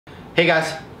Hey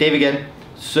guys, Dave again.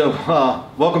 So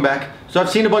welcome back. So I've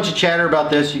seen a bunch of chatter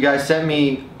about this. You guys sent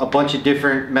me a bunch of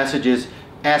different messages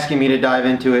asking me to dive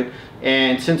into it,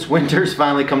 and since winter's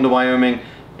finally come to Wyoming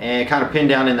and kind of pinned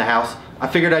down in the house, I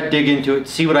figured I'd dig into it,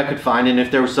 see what I could find, and if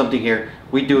there was something here,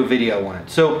 we'd do a video on it.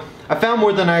 So I found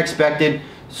more than I expected,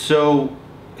 so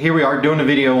here we are doing a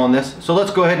video on this. So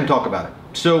let's go ahead and talk about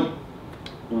it. So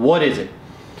what is it?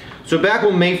 So back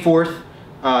on May 4th,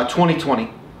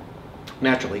 2020,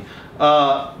 naturally,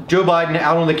 Joe Biden,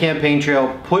 out on the campaign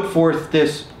trail, put forth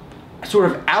this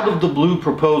sort of out of the blue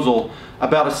proposal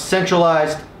about a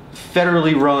centralized,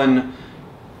 federally run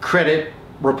credit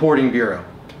reporting bureau.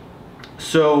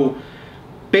 So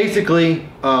basically,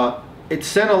 it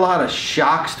sent a lot of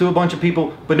shocks to a bunch of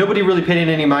people, but nobody really paid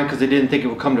it any mind because they didn't think it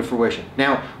would come to fruition.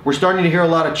 Now, we're starting to hear a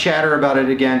lot of chatter about it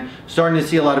again, starting to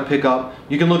see a lot of pickup.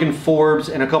 You can look in Forbes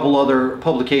and a couple other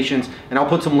publications, and I'll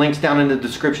put some links down in the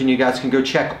description. You guys can go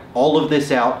check all of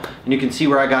this out, and you can see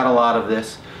where I got a lot of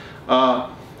this.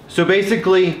 So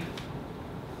basically,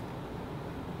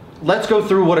 let's go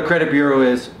through what a credit bureau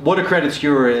is, what a credit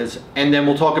scorer is, and then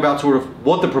we'll talk about sort of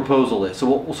what the proposal is.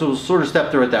 So we'll sort of step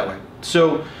through it that way.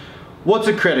 So what's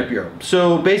a credit bureau?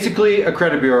 So basically, a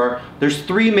credit bureau, there's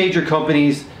three major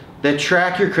companies that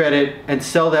track your credit and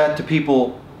sell that to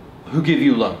people who give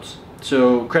you loans.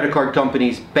 So credit card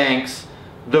companies, banks,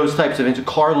 those types of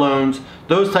car loans,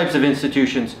 those types of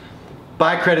institutions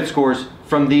buy credit scores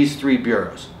from these three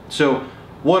bureaus. So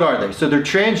what are they? So they're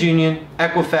TransUnion,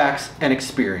 Equifax, and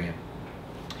Experian.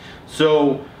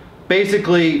 So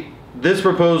basically, this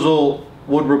proposal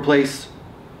would replace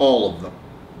all of them.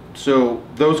 So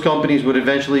those companies would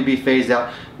eventually be phased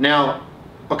out. Now,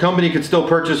 a company could still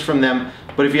purchase from them,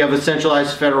 but if you have a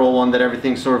centralized federal one that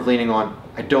everything's sort of leaning on,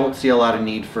 I don't see a lot of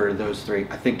need for those three.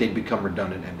 I think they'd become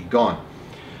redundant and be gone.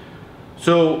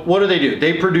 So what do?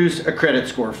 They produce a credit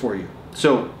score for you.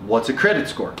 So what's a credit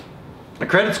score? A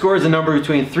credit score is a number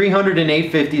between 300 and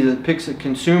 850 that depicts a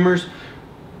consumer's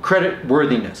credit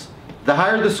worthiness. The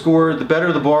higher the score, the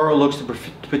better the borrower looks to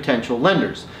potential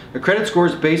lenders. A credit score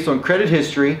is based on credit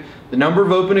history, the number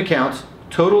of open accounts,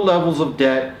 total levels of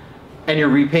debt, and your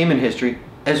repayment history,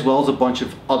 as well as a bunch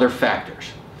of other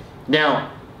factors.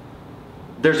 Now,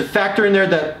 there's a factor in there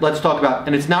that let's talk about,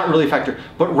 and it's not really a factor,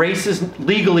 but race is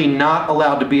legally not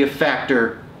allowed to be a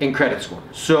factor in credit score.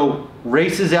 So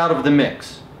race is out of the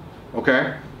mix.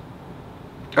 Okay?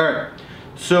 All right.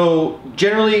 So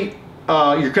generally,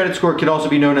 your credit score can also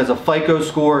be known as a FICO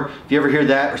score. If you ever hear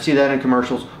that or see that in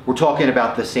commercials, we're talking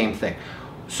about the same thing.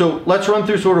 So let's run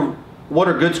through sort of what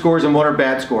are good scores and what are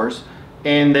bad scores,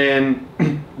 and then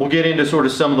we'll get into sort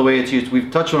of some of the way it's used.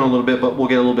 We've touched on it a little bit, but we'll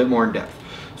get a little bit more in depth.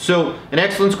 So an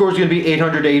excellent score is going to be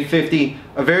 800 to 850.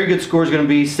 A very good score is going to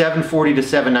be 740 to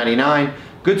 799.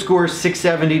 Good score is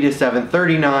 670 to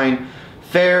 739.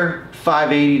 Fair,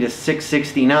 580 to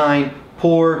 669.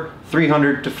 Poor,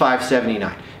 300 to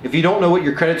 579. If you don't know what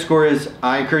your credit score is,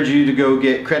 I encourage you to go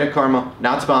get Credit Karma,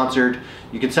 not sponsored.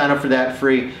 You can sign up for that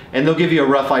free, and they'll give you a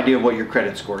rough idea of what your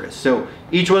credit score is. So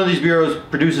each one of these bureaus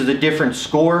produces a different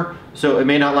score, so it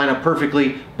may not line up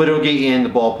perfectly, but it'll get you in the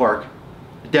ballpark.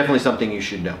 Definitely something you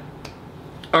should know.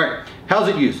 All right, how's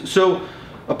it used? So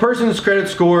a person's credit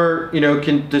score,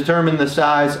 can determine the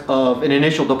size of an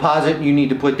initial deposit you need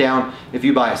to put down if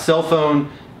you buy a cell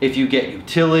phone, if you get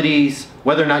utilities,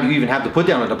 whether or not you even have to put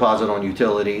down a deposit on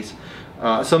utilities.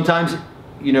 Sometimes,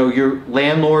 your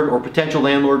landlord or potential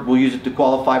landlord will use it to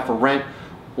qualify for rent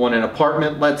on an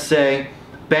apartment, let's say.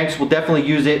 Banks will definitely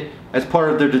use it as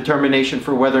part of their determination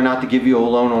for whether or not to give you a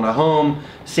loan on a home.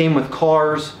 Same with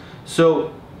cars.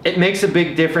 So it makes a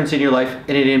big difference in your life,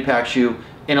 and it impacts you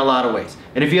in a lot of ways.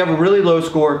 And if you have a really low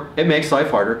score, it makes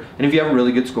life harder. And if you have a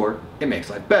really good score, it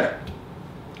makes life better.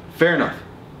 Fair enough.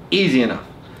 Easy enough.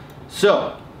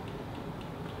 So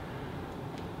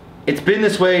it's been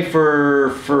this way for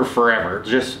forever,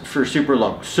 just for super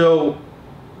long. So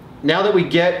now that we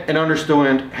get and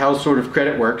understand how sort of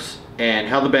credit works and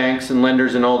how the banks and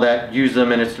lenders and all that use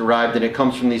them, and it's derived and it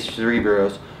comes from these three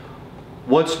bureaus,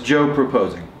 what's Joe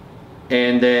proposing?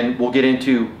 And then we'll get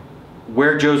into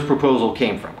where Joe's proposal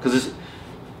came from, because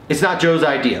it's not Joe's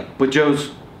idea, but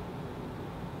Joe's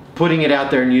putting it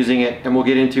out there and using it, and we'll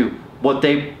get into what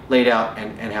they laid out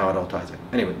and how it all ties in.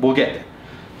 Anyway, we'll get there.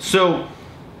 So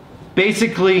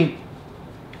basically,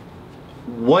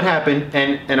 what happened,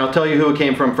 and I'll tell you who it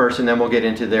came from first, and then we'll get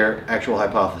into their actual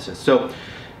hypothesis. So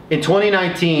in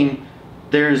 2019,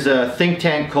 there's a think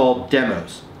tank called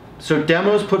Demos. So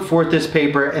Demos put forth this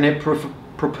paper, and it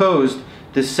proposed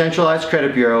this centralized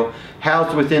credit bureau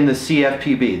housed within the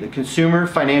CFPB, the Consumer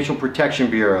Financial Protection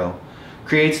Bureau,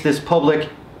 creates this public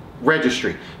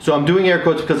registry. So I'm doing air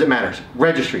quotes because it matters.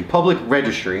 Registry, public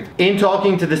registry. In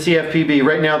talking to the CFPB,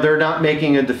 right now they're not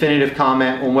making a definitive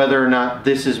comment on whether or not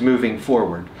this is moving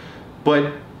forward.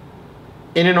 But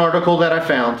in an article that I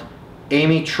found,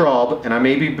 Amy Traub, and I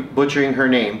may be butchering her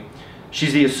name,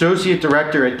 she's the associate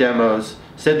director at Demos,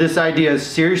 said this idea is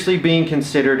seriously being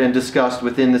considered and discussed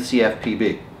within the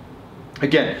CFPB.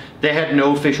 Again, they had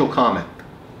no official comment.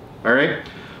 All right?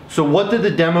 So what did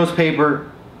the Demos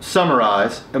paper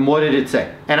summarize, and what did it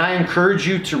say? And I encourage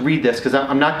you to read this because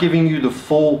I'm not giving you the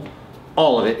full,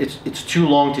 all of it. It's too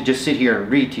long to just sit here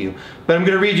and read to you. But I'm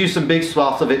going to read you some big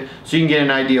swaths of it so you can get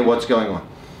an idea of what's going on.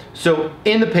 So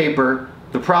in the paper,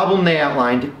 the problem they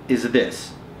outlined is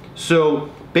this. So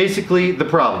basically the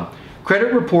problem.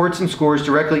 Credit reports and scores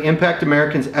directly impact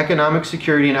Americans' economic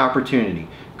security and opportunity.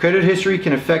 Credit history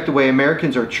can affect the way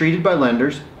Americans are treated by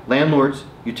lenders, landlords,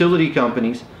 utility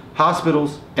companies,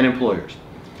 hospitals, and employers.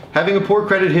 Having a poor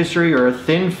credit history or a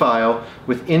thin file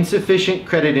with insufficient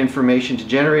credit information to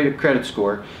generate a credit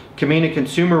score can mean a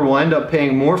consumer will end up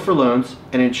paying more for loans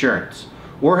and insurance,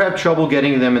 or have trouble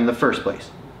getting them in the first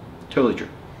place. Totally true.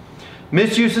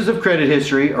 Misuses of credit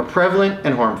history are prevalent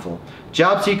and harmful.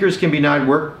 Job seekers can be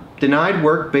denied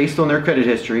work based on their credit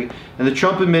history, and the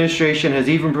Trump administration has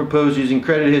even proposed using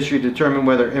credit history to determine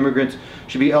whether immigrants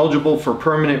should be eligible for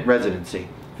permanent residency.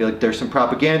 I feel like there's some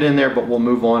propaganda in there, but we'll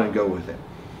move on and go with it.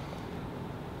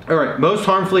 All right, most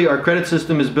harmfully, our credit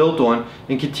system is built on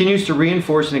and continues to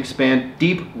reinforce and expand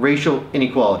deep racial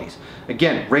inequalities.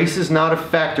 Again, race is not a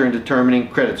factor in determining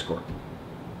credit score.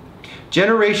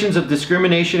 Generations of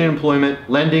discrimination in employment,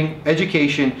 lending,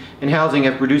 education, and housing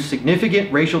have produced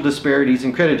significant racial disparities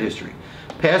in credit history.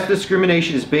 Past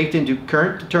discrimination is baked into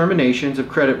current determinations of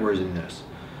creditworthiness.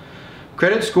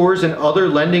 Credit scores and other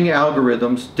lending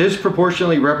algorithms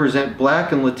disproportionately represent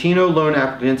Black and Latino loan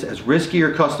applicants as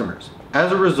riskier customers.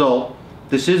 As a result,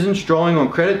 decisions drawing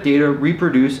on credit data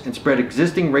reproduce and spread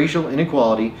existing racial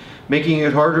inequality, making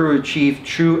it harder to achieve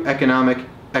true economic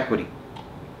equity.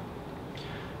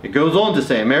 It goes on to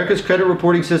say, America's credit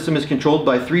reporting system is controlled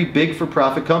by 3 big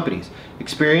for-profit companies,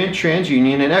 Experian,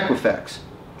 TransUnion, and Equifax,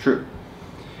 true,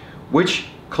 which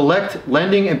collect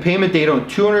lending and payment data on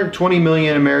 220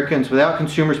 million Americans without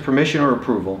consumers' permission or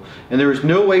approval, and there is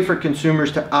no way for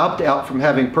consumers to opt out from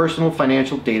having personal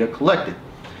financial data collected.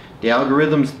 The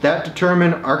algorithms that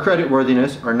determine our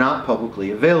creditworthiness are not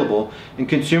publicly available, and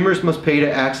consumers must pay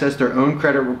to access their own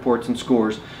credit reports and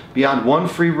scores beyond one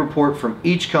free report from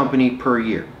each company per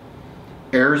year.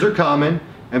 Errors are common,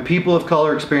 and people of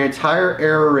color experience higher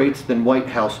error rates than white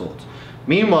households.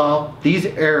 Meanwhile, these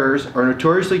errors are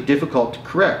notoriously difficult to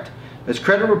correct, as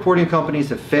credit reporting companies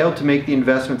have failed to make the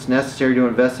investments necessary to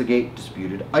investigate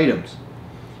disputed items.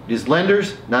 It is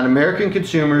lenders, not American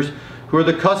consumers, who are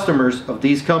the customers of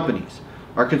these companies.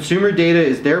 Our consumer data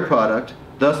is their product,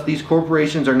 thus these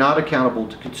corporations are not accountable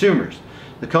to consumers.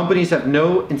 The companies have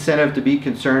no incentive to be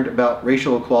concerned about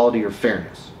racial equality or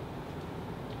fairness.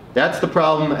 That's the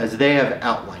problem as they have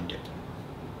outlined it.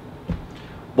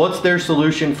 What's their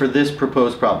solution for this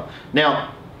proposed problem?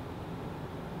 Now,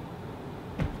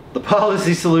 the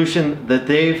policy solution that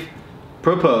they've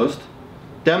proposed,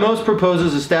 Demos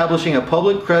proposes establishing a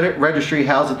public credit registry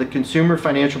housed at the Consumer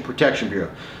Financial Protection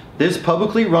Bureau. This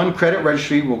publicly run credit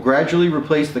registry will gradually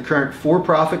replace the current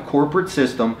for-profit corporate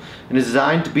system and is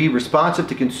designed to be responsive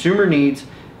to consumer needs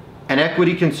and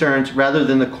equity concerns rather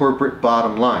than the corporate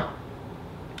bottom line.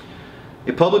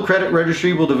 A public credit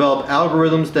registry will develop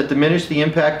algorithms that diminish the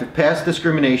impact of past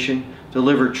discrimination,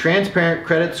 deliver transparent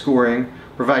credit scoring,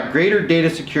 provide greater data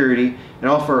security, and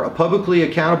offer a publicly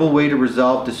accountable way to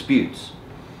resolve disputes.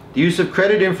 The use of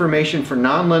credit information for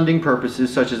non-lending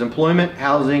purposes such as employment,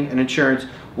 housing, and insurance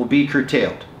will be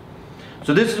curtailed.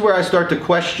 So this is where I start to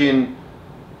question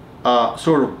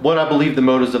sort of what I believe the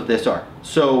motives of this are.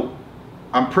 So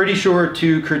I'm pretty sure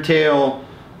to curtail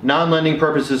non-lending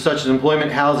purposes such as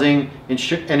employment, housing,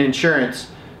 and insurance,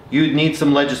 you'd need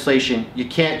some legislation. You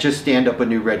can't just stand up a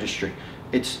new registry.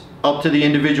 It's up to the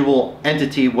individual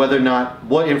entity whether or not,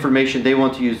 what information they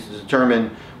want to use to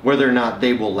determine whether or not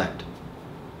they will lend.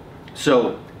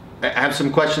 So I have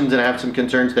some questions and I have some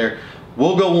concerns there.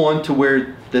 We'll go on to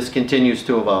where this continues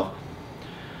to evolve.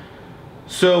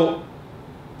 So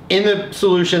in the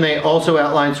solution, they also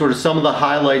outline sort of some of the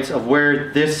highlights of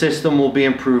where this system will be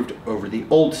improved over the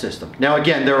old system. Now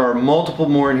again, there are multiple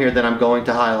more in here that I'm going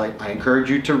to highlight. I encourage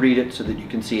you to read it so that you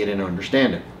can see it and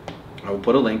understand it. I will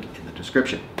put a link in the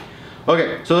description.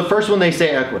 Okay, so the first one, they say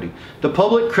equity. The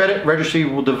public credit registry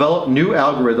will develop new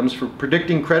algorithms for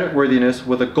predicting creditworthiness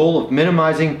with a goal of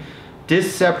minimizing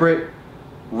disparate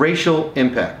racial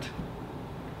impact.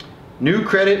 New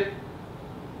credit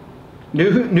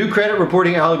New credit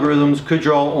reporting algorithms could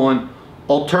draw on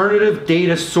alternative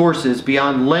data sources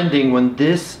beyond lending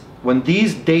when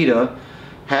these data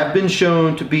have been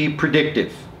shown to be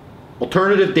predictive.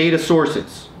 Alternative data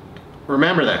sources.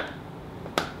 Remember that.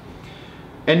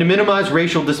 And to minimize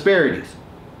racial disparities.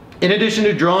 In addition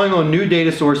to drawing on new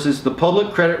data sources, the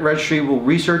Public Credit Registry will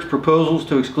research proposals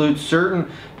to exclude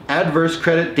certain adverse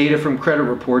credit data from credit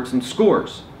reports and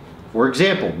scores. For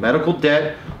example, medical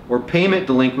debt or payment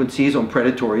delinquencies on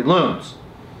predatory loans.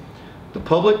 The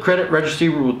Public Credit Registry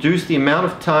will reduce the amount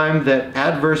of time that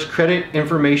adverse credit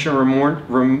information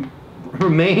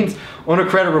remains on a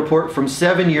credit report from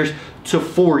 7 years to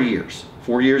 4 years.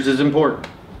 4 years is important.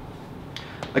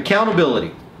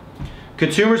 Accountability.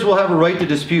 Consumers will have a right to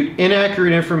dispute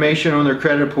inaccurate information on their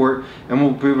credit report and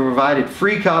will be provided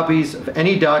free copies of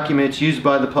any documents used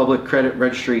by the Public Credit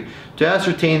Registry to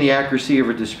ascertain the accuracy of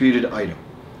a disputed item.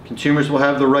 Consumers will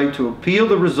have the right to appeal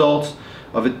the results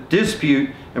of a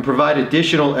dispute and provide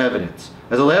additional evidence.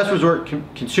 As a last resort,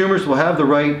 consumers will have the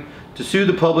right to sue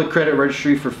the Public Credit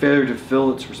Registry for failure to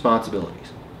fulfill its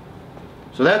responsibilities.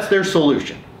 So that's their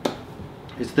solution.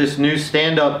 It's this new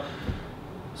stand-up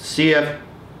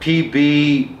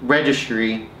CFPB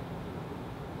registry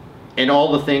and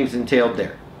all the things entailed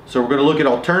there. So we're going to look at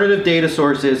alternative data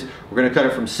sources. We're going to cut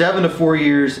it from 7 to 4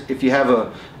 years if you have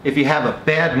a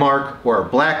bad mark or a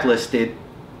blacklisted.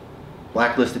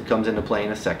 Blacklisted comes into play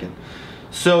in a second.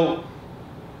 So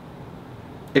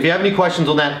if you have any questions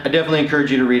on that, I definitely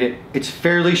encourage you to read it. It's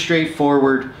fairly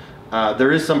straightforward.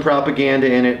 There is some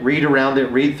propaganda in it. Read around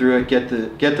it, read through it, get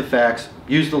the facts,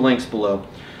 use the links below.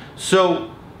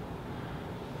 So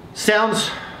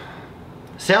sounds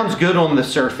good on the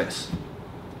surface.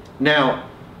 Now,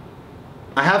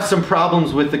 I have some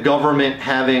problems with the government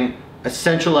having a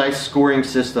centralized scoring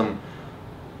system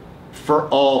for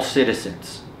all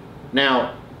citizens.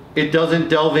 Now, it doesn't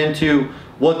delve into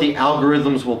what the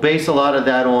algorithms will base a lot of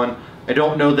that on. I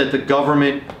don't know that the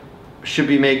government should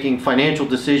be making financial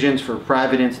decisions for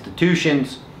private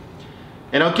institutions.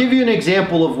 And I'll give you an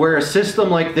example of where a system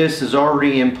like this is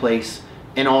already in place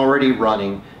and already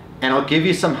running. And I'll give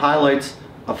you some highlights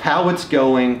of how it's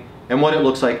going and what it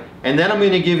looks like. And then I'm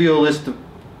going to give you a list of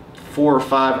 4 or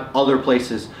 5 other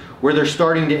places where they're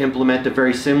starting to implement a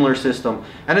very similar system.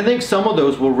 And I think some of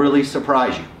those will really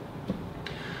surprise you.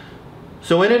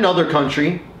 So in another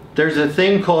country, there's a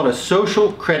thing called a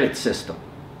social credit system.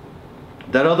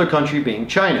 That other country being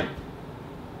China.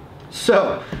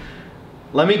 So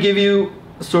let me give you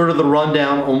sort of the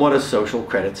rundown on what a social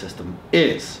credit system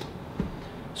is.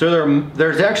 So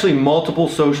there's actually multiple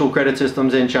social credit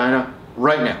systems in China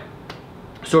right now.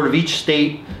 Sort of each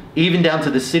state, even down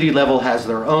to the city level, has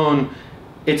their own.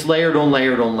 It's layered on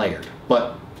layered on layered.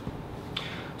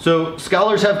 So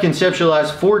scholars have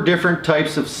conceptualized 4 different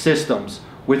types of systems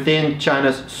within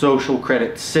China's social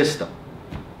credit system.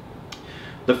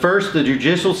 The first, the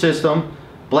judicial system,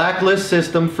 blacklist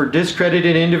system for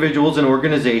discredited individuals and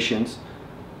organizations,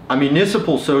 a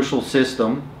municipal social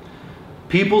system,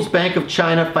 People's Bank of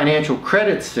China financial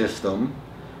credit system,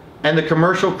 and the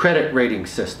commercial credit rating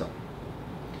system.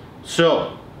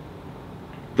 So,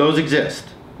 those exist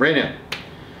right now.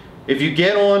 If you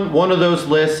get on one of those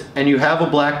lists and you have a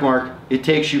black mark, it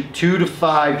takes you 2 to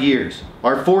 5 years,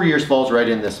 or 4 years falls right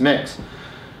in this mix,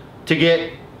 to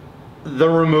get the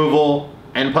removal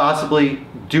and possibly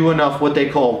do enough what they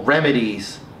call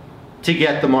remedies to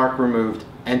get the mark removed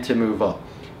and to move up.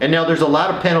 And now there's a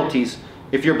lot of penalties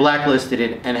if you're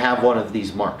blacklisted and have one of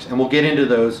these marks. And we'll get into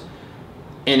those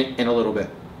in a little bit.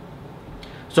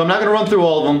 So I'm not going to run through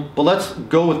all of them, but let's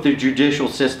go with the judicial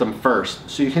system first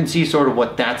so you can see sort of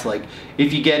what that's like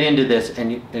if you get into this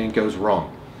and it goes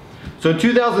wrong. So in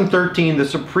 2013, the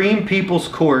Supreme People's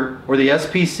Court, or the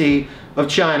SPC of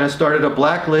China, started a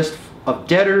blacklist of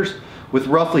debtors with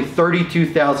roughly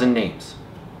 32,000 names.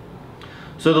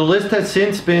 So the list has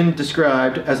since been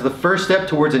described as the first step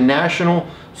towards a national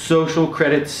social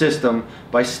credit system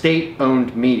by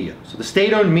state-owned media. So the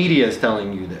state-owned media is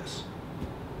telling you this.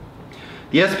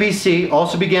 The SPC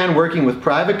also began working with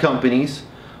private companies,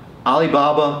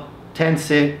 Alibaba,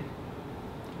 Tencent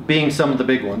being some of the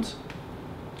big ones.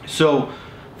 So,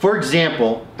 for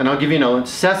example, and I'll give you another one,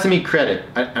 Sesame Credit.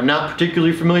 I'm not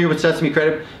particularly familiar with Sesame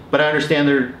Credit, but I understand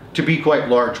they're to be quite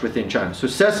large within China. So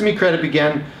Sesame Credit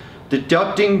began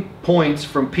deducting points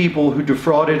from people who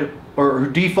defrauded or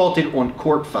who defaulted on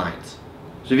court fines.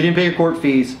 So if you didn't pay your court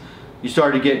fees, you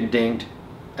started getting dinged,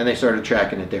 and they started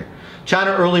tracking it there.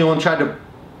 China early on tried to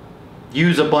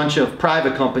use a bunch of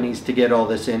private companies to get all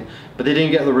this in, but they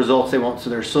didn't get the results they want, so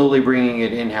they're slowly bringing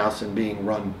it in-house and being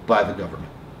run by the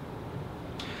government.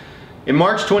 In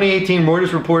March 2018,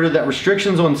 Reuters reported that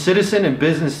restrictions on citizen and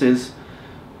businesses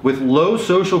with low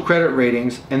social credit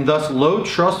ratings and thus low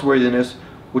trustworthiness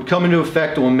would come into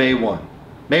effect on May 1.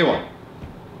 May 1.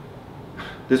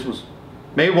 This was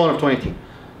May 1 of 2018.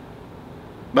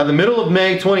 By the middle of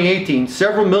May 2018,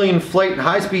 several million flight and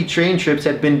high-speed train trips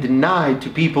had been denied to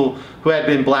people who had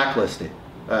been blacklisted.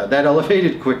 That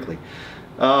elevated quickly.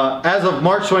 As of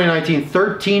March 2019,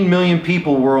 13 million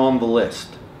people were on the list.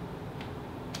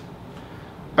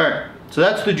 Alright, so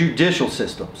that's the judicial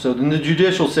system. So in the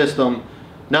judicial system,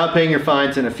 not paying your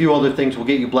fines and a few other things will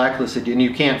get you blacklisted, and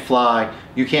you can't fly,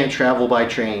 you can't travel by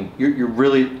train. You're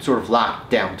really sort of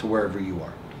locked down to wherever you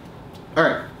are.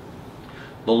 Alright,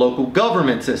 the local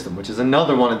government system, which is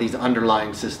another one of these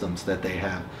underlying systems that they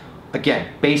have. Again,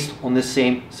 based on the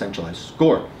same centralized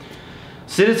score.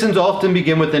 Citizens often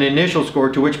begin with an initial score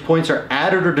to which points are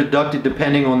added or deducted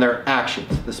depending on their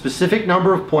actions. The specific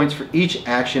number of points for each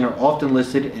action are often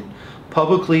listed in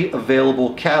publicly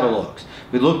available catalogs.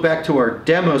 If we look back to our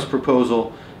demos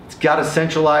proposal, it's got a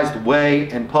centralized way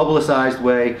and publicized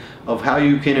way of how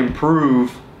you can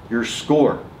improve your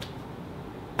score.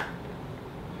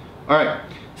 Alright,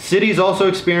 cities also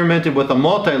experimented with a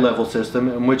multi-level system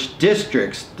in which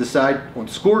districts decide on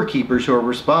scorekeepers who are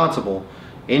responsible,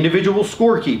 individual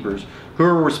scorekeepers who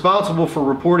are responsible for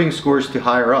reporting scores to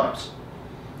higher-ups.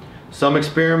 Some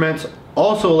experiments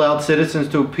also allowed citizens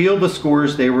to appeal the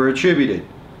scores they were attributed.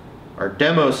 Our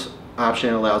demos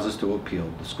option allows us to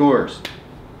appeal the scores.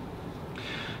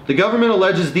 The government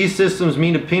alleges these systems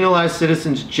mean to penalize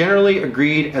citizens generally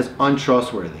agreed as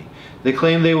untrustworthy. They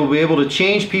claim they will be able to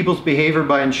change people's behavior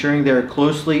by ensuring they are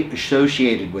closely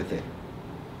associated with it.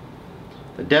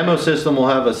 The demo system will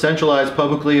have a centralized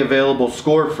publicly available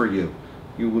score for you.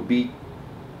 You would be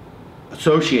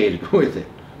associated with it.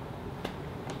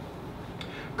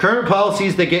 Current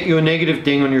policies that get you a negative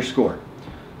ding on your score.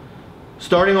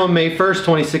 Starting on May 1st,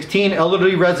 2016,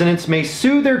 elderly residents may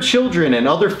sue their children and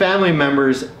other family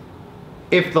members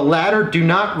if the latter do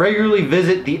not regularly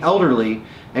visit the elderly,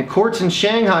 and courts in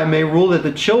Shanghai may rule that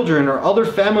the children or other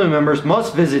family members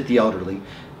must visit the elderly,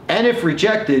 and if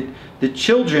rejected, the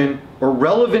children or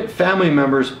relevant family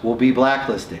members will be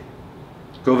blacklisted.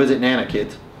 Go visit Nana,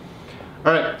 kids.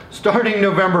 Alright, starting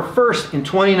November 1st in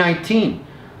 2019,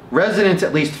 residents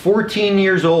at least 14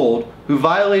 years old who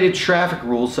violated traffic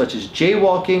rules such as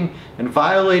jaywalking and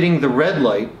violating the red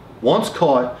light, once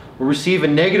caught, will receive a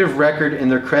negative record in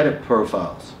their credit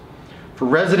profiles. For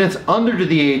residents under to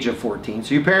the age of 14,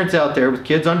 so you parents out there with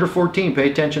kids under 14, pay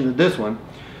attention to this one.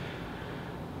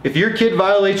 If your kid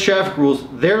violates traffic rules,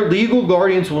 their legal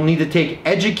guardians will need to take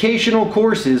educational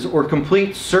courses or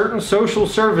complete certain social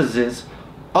services.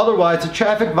 Otherwise, a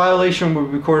traffic violation will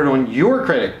be recorded on your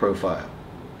credit profile.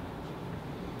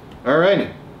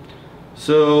 Alrighty.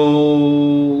 So,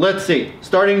 let's see.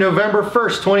 Starting November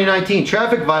 1st, 2019,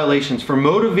 traffic violations for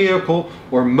motor vehicle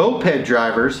or moped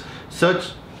drivers,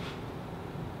 such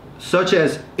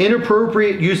as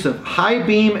inappropriate use of high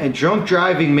beam and drunk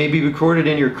driving, may be recorded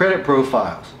in your credit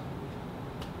profiles.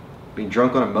 Being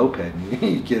drunk on a moped,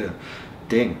 you get a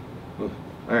ding.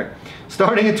 Alright.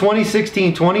 Starting in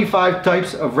 2016, 25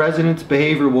 types of residents'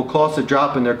 behavior will cause a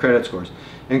drop in their credit scores,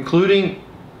 including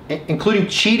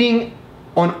cheating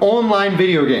on online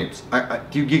video games.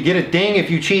 You get a ding if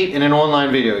you cheat in an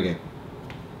online video game.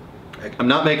 I'm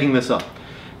not making this up.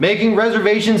 Making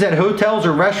reservations at hotels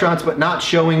or restaurants but not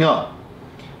showing up.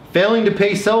 Failing to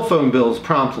pay cell phone bills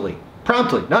promptly.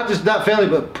 Promptly. Not just not failing,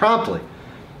 but promptly.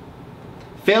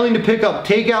 Failing to pick up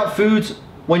takeout foods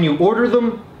when you order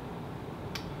them.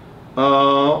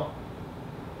 On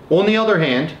the other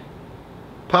hand,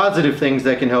 positive things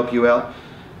that can help you out.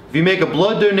 If you make a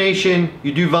blood donation,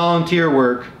 you do volunteer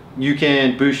work, you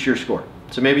can boost your score.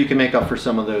 So maybe you can make up for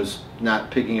some of those not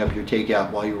picking up your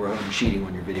takeout while you were home cheating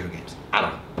on your video games. I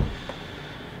don't know.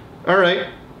 Alright.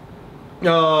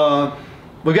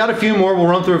 We got a few more. We'll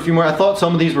run through a few more. I thought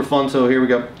some of these were fun, so here we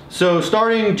go. So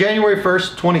starting January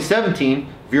 1st, 2017,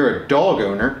 if you're a dog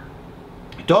owner,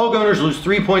 dog owners lose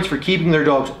 3 points for keeping their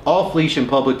dogs off leash in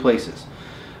public places,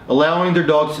 allowing their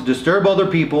dogs to disturb other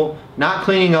people, not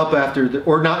cleaning up after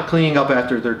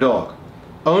their dog.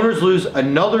 Owners lose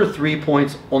another 3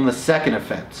 points on the second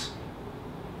offense.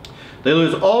 They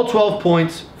lose all 12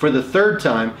 points for the third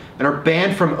time and are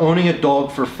banned from owning a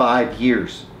dog for 5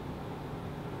 years.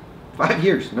 5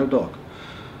 years, no dog.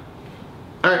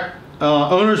 Alright,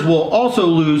 owners will also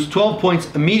lose 12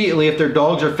 points immediately if their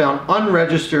dogs are found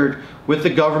unregistered with the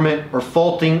government or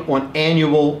faulting on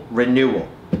annual renewal.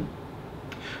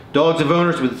 Dogs of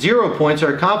owners with 0 points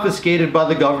are confiscated by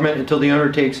the government until the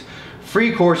owner takes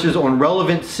free courses on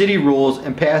relevant city rules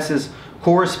and passes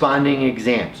corresponding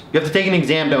exams. You have to take an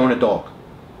exam to own a dog.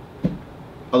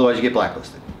 Otherwise you get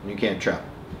blacklisted and you can't travel.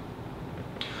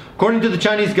 According to the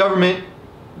Chinese government,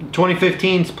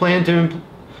 2015's plan to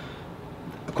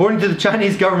According to the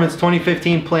Chinese government's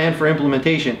 2015 plan for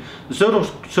implementation, the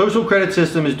social credit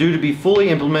system is due to be fully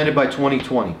implemented by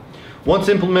 2020. Once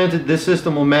implemented, this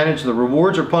system will manage the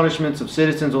rewards or punishments of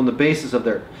citizens on the basis of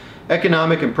their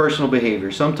economic and personal behavior.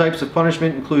 Some types of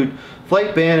punishment include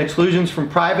flight ban, exclusions from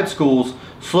private schools,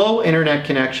 slow internet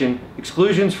connection,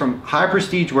 exclusions from high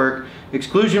prestige work,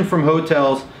 exclusion from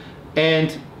hotels,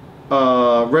 and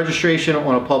registration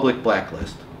on a public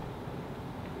blacklist.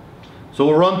 So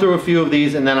we'll run through a few of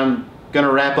these, and then I'm going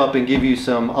to wrap up and give you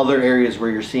some other areas where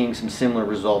you're seeing some similar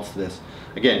results to this.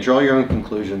 Again, draw your own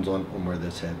conclusions on where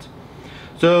this heads.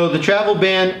 So the travel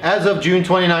ban, as of June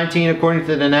 2019, according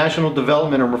to the National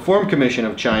Development and Reform Commission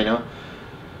of China,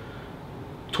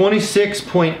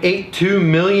 26.82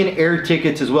 million air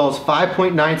tickets as well as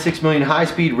 5.96 million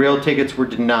high-speed rail tickets were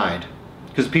denied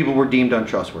because people were deemed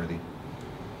untrustworthy.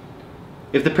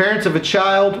 If the parents of a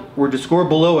child were to score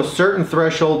below a certain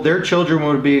threshold, their children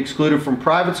would be excluded from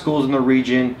private schools in the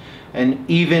region and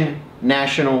even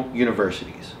national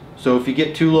universities. So if you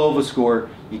get too low of a score,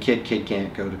 your kid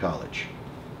can't go to college.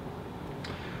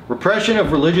 Repression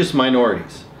of religious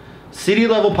minorities.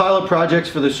 City-level pilot projects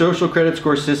for the social credit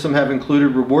score system have included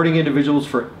rewarding individuals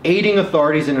for aiding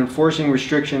authorities in enforcing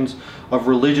restrictions of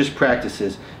religious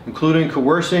practices, including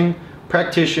coercing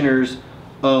practitioners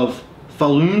of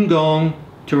Falun Gong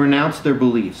to renounce their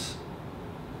beliefs.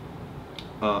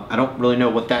 I don't really know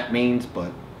what that means,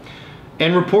 but...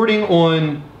 And reporting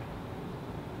on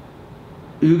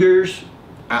Uyghurs,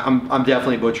 I'm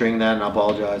definitely butchering that and I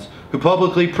apologize, who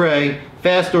publicly pray,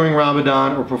 fast during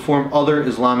Ramadan, or perform other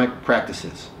Islamic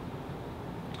practices.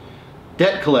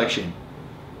 Debt collection.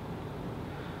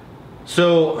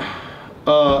 So,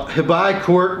 Hebei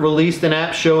Court released an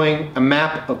app showing a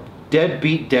map of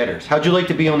deadbeat debtors. How'd you like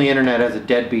to be on the internet as a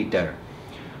deadbeat debtor?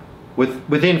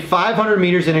 Within 500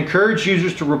 meters, and encouraged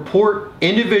users to report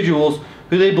individuals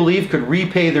who they believe could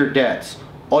repay their debts.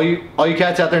 All you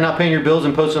cats out there not paying your bills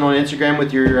and posting on Instagram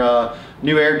with your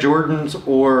new Air Jordans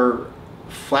or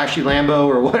flashy Lambo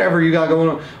or whatever you got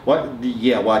going on.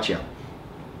 Yeah, watch out.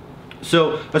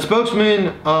 So a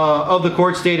spokesman of the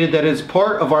court stated that it's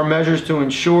part of our measures to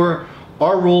ensure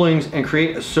our rulings and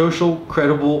create a socially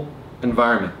credible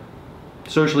environment.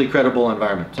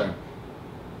 Sorry.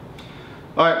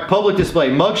 All right, public display.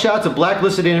 Mugshots of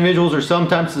blacklisted individuals are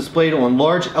sometimes displayed on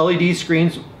large LED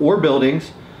screens or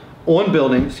buildings,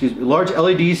 large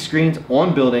LED screens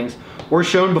on buildings, or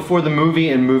shown before the movie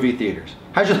and movie theaters.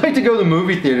 How'd you like to go to the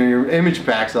movie theater and your image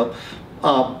posts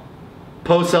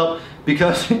up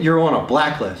because you're on a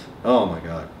blacklist? Oh my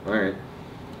God. All right.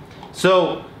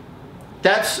 So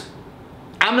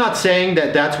I'm not saying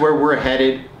that that's where we're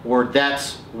headed, or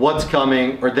that's what's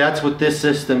coming, or that's what this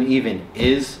system even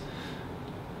is.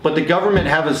 But the government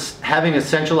having a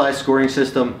centralized scoring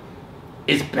system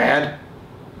is bad.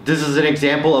 This is an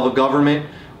example of a government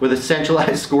with a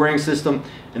centralized scoring system,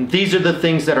 and these are the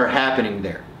things that are happening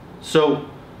there. So,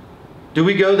 do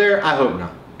we go there? I hope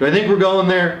not. Do I think we're going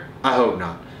there? I hope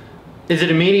not. Is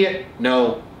it immediate?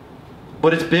 No.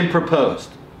 But it's been proposed.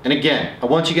 And again, I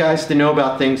want you guys to know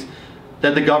about things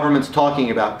that the government's talking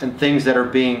about and things that are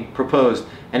being proposed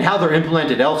and how they're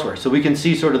implemented elsewhere, so we can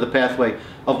see sort of the pathway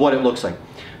of what it looks like.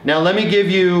 Now let me give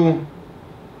you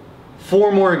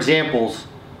 4 more examples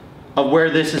of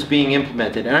where this is being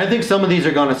implemented, and I think some of these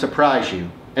are going to surprise you,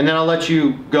 and then I'll let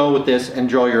you go with this and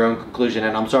draw your own conclusion.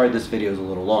 And I'm sorry this video is a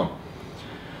little long.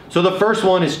 So the first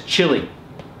one is Chile.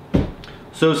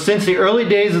 So since the early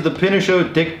days of the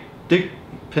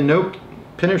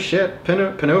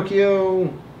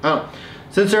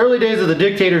since the early days of the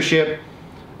dictatorship,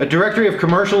 a Directory of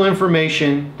Commercial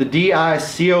Information, the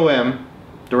DICOM,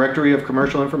 Directory of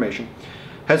Commercial Information,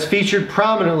 has featured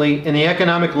prominently in the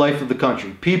economic life of the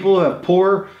country. People who have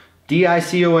poor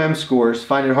DICOM scores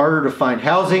find it harder to find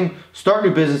housing, start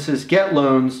new businesses, get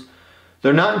loans.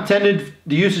 They're not intended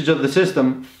the usage of the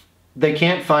system. They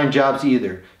can't find jobs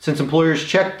either, since employers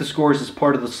check the scores as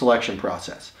part of the selection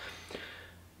process.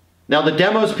 Now the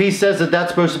demos piece says that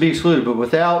that's supposed to be excluded, but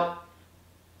without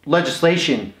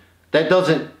legislation, that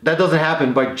doesn't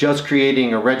happen by just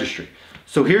creating a registry.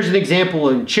 So here's an example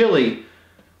in Chile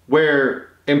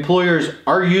where employers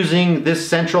are using this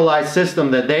centralized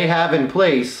system that they have in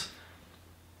place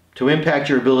to impact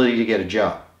your ability to get a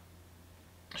job.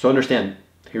 So understand,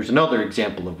 here's another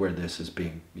example of where this is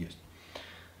being used.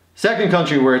 Second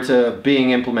country where it's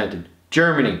being implemented,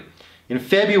 Germany. In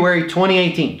February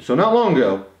 2018, so not long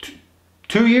ago,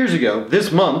 2 years ago,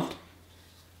 this month,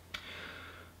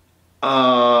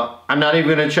 I'm not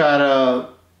even going to try to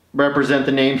represent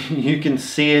the name. You can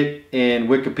see it in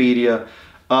Wikipedia.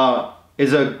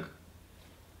 Is a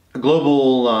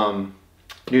global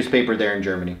newspaper there in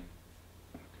Germany.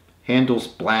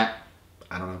 Handelsblatt,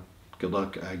 I don't know. Good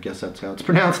luck, I guess that's how it's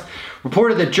pronounced.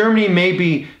 Reported that Germany may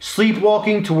be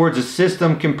sleepwalking towards a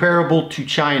system comparable to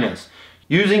China's,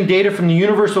 using data from the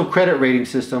Universal Credit Rating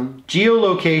System,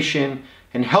 geolocation,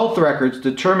 and health records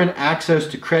to determine access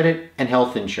to credit and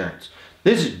health insurance.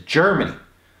 This is Germany.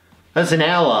 That's an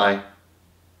ally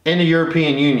in the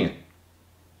European Union.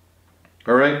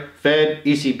 All right, Fed,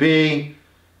 ECB.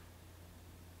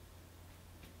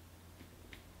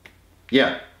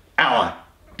 Yeah, ally,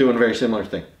 doing a very similar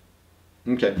thing.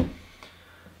 Okay.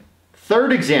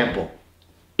 Third example,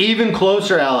 even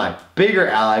closer ally, bigger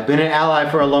ally, been an ally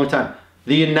for a long time.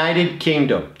 The United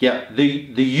Kingdom. Yeah,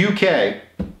 the UK.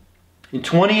 In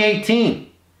 2018,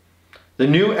 the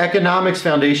New Economics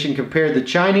Foundation compared the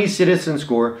Chinese citizen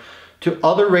score to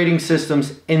other rating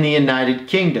systems in the United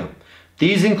Kingdom.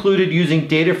 These included using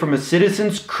data from a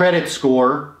citizen's credit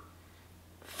score,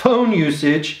 phone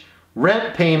usage,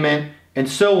 rent payment, and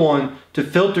so on to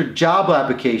filter job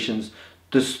applications,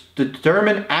 to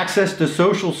determine access to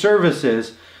social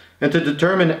services, and to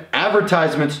determine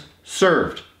advertisements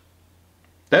served.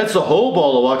 That's the whole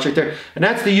ball of wax right there. And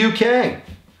that's the UK.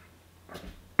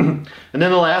 And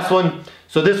then the last one,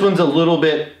 so this one's a little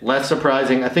bit less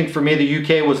surprising. I think for me, the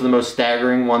UK was the most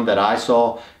staggering one that I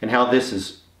saw, and how this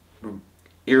is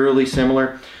eerily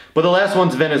similar. But the last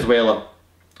one's Venezuela.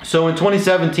 So in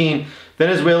 2017,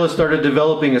 Venezuela started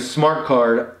developing a smart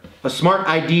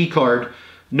ID card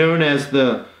known as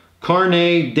the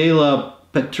Carnet de la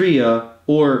Patria,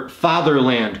 or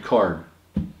Fatherland card.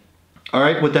 All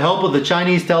right, with the help of the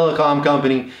Chinese telecom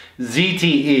company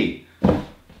ZTE.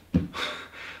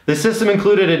 The system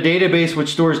included a database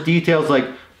which stores details like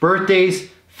birthdays,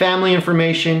 family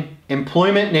information,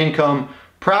 employment and income,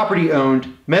 property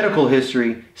owned, medical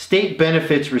history, state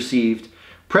benefits received,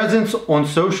 presence on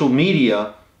social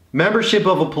media, membership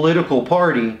of a political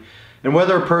party, and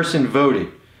whether a person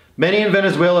voted. Many in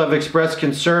Venezuela have expressed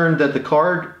concern that the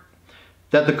card,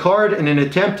 in an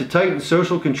attempt to tighten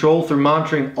social control through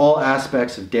monitoring all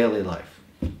aspects of daily life.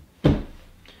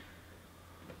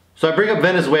 So I bring up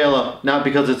Venezuela, not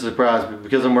because it's a surprise, but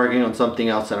because I'm working on something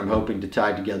else that I'm hoping to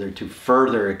tie together to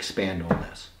further expand on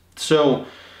this. So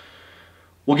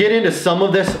we'll get into some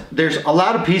of this. There's a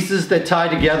lot of pieces that tie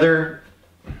together.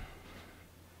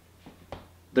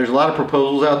 There's a lot of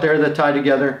proposals out there that tie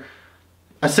together.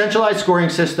 A centralized scoring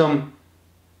system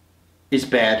is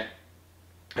bad.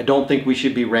 I don't think we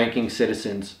should be ranking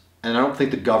citizens, and I don't think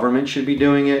the government should be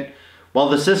doing it. While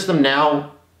the system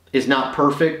now is not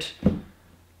perfect,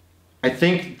 I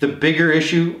think the bigger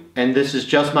issue, and this is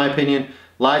just my opinion,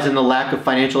 lies in the lack of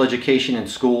financial education in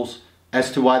schools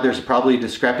as to why there's probably a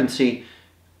discrepancy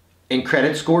in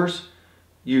credit scores.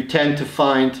 You tend to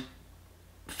find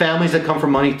families that come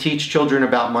from money teach children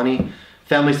about money.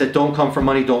 Families that don't come from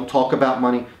money don't talk about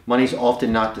money. Money's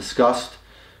often not discussed.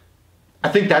 I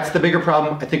think that's the bigger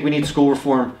problem. I think we need school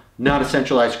reform, not a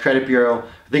centralized credit bureau.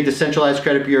 I think the centralized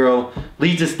credit bureau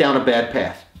leads us down a bad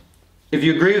path. If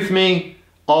you agree with me,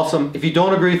 awesome. If you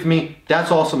don't agree with me,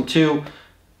 that's awesome too.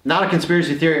 Not a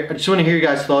conspiracy theory. I just want to hear your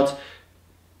guys' thoughts.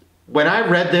 When I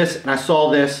read this and I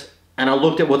saw this and I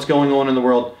looked at what's going on in the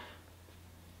world,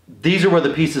 these are where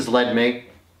the pieces led me.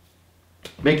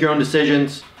 Make your own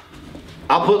decisions.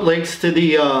 I'll put links to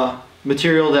the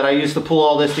material that I used to pull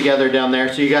all this together down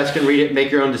there so you guys can read it and make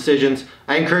your own decisions.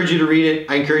 I encourage you to read it.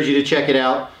 I encourage you to check it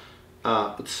out.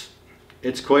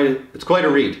 It's quite a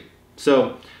read.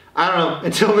 So I don't know,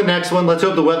 until the next one, let's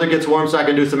hope the weather gets warm so I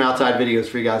can do some outside videos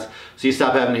for you guys so you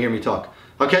stop having to hear me talk.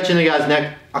 I'll catch you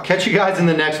guys in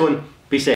the next one. Be safe.